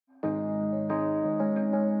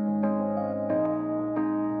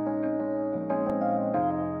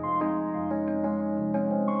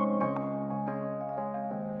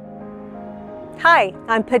Hi,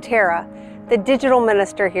 I'm Patera, the digital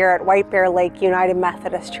minister here at White Bear Lake United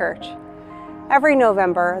Methodist Church. Every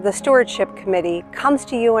November, the Stewardship Committee comes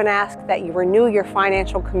to you and asks that you renew your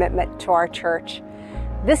financial commitment to our church.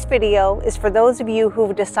 This video is for those of you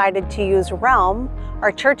who've decided to use Realm,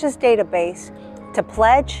 our church's database, to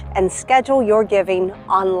pledge and schedule your giving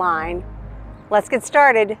online. Let's get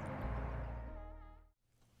started.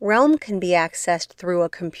 Realm can be accessed through a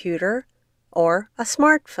computer or a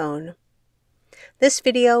smartphone. This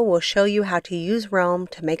video will show you how to use Realm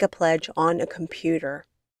to make a pledge on a computer.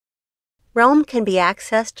 Realm can be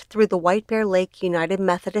accessed through the White Bear Lake United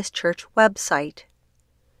Methodist Church website.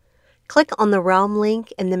 Click on the Realm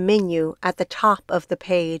link in the menu at the top of the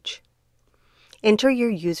page. Enter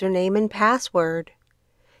your username and password.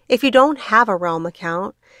 If you don't have a Realm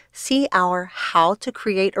account, see our How to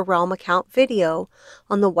Create a Realm Account video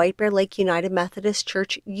on the White Bear Lake United Methodist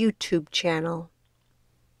Church YouTube channel.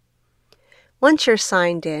 Once you're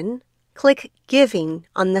signed in, click Giving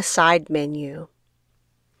on the side menu.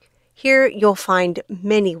 Here you'll find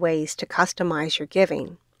many ways to customize your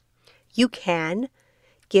giving. You can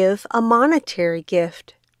give a monetary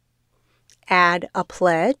gift, add a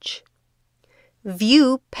pledge,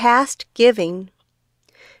 view past giving,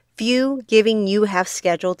 view giving you have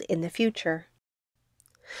scheduled in the future.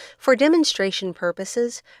 For demonstration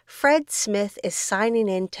purposes, Fred Smith is signing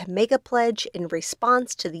in to make a pledge in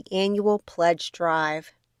response to the annual pledge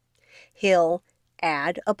drive. He'll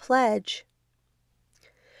add a pledge.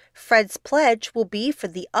 Fred's pledge will be for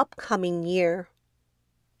the upcoming year.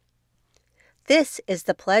 This is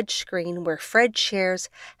the pledge screen where Fred shares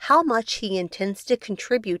how much he intends to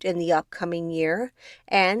contribute in the upcoming year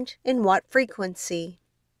and in what frequency.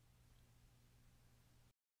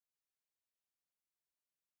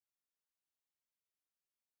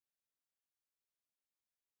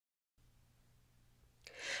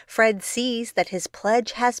 Fred sees that his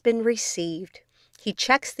pledge has been received. He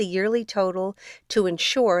checks the yearly total to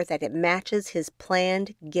ensure that it matches his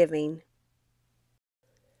planned giving.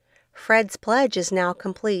 Fred's pledge is now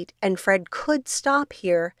complete, and Fred could stop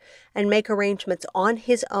here and make arrangements on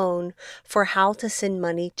his own for how to send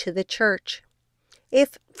money to the church.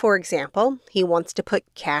 If, for example, he wants to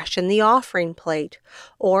put cash in the offering plate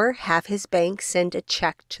or have his bank send a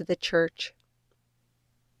check to the church.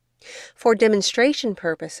 For demonstration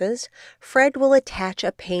purposes, Fred will attach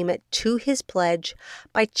a payment to his pledge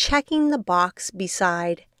by checking the box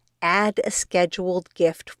beside Add a Scheduled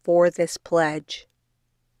Gift for this pledge.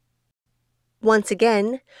 Once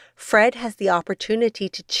again, Fred has the opportunity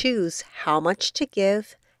to choose how much to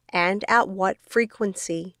give and at what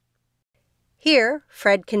frequency. Here,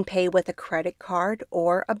 Fred can pay with a credit card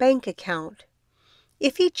or a bank account.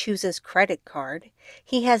 If he chooses credit card,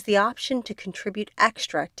 he has the option to contribute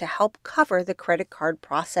extra to help cover the credit card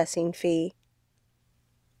processing fee.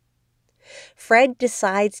 Fred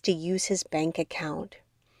decides to use his bank account.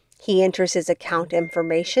 He enters his account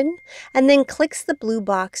information and then clicks the blue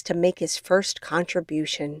box to make his first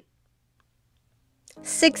contribution.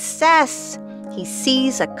 Success! He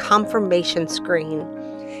sees a confirmation screen.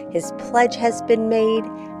 His pledge has been made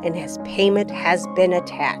and his payment has been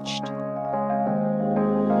attached.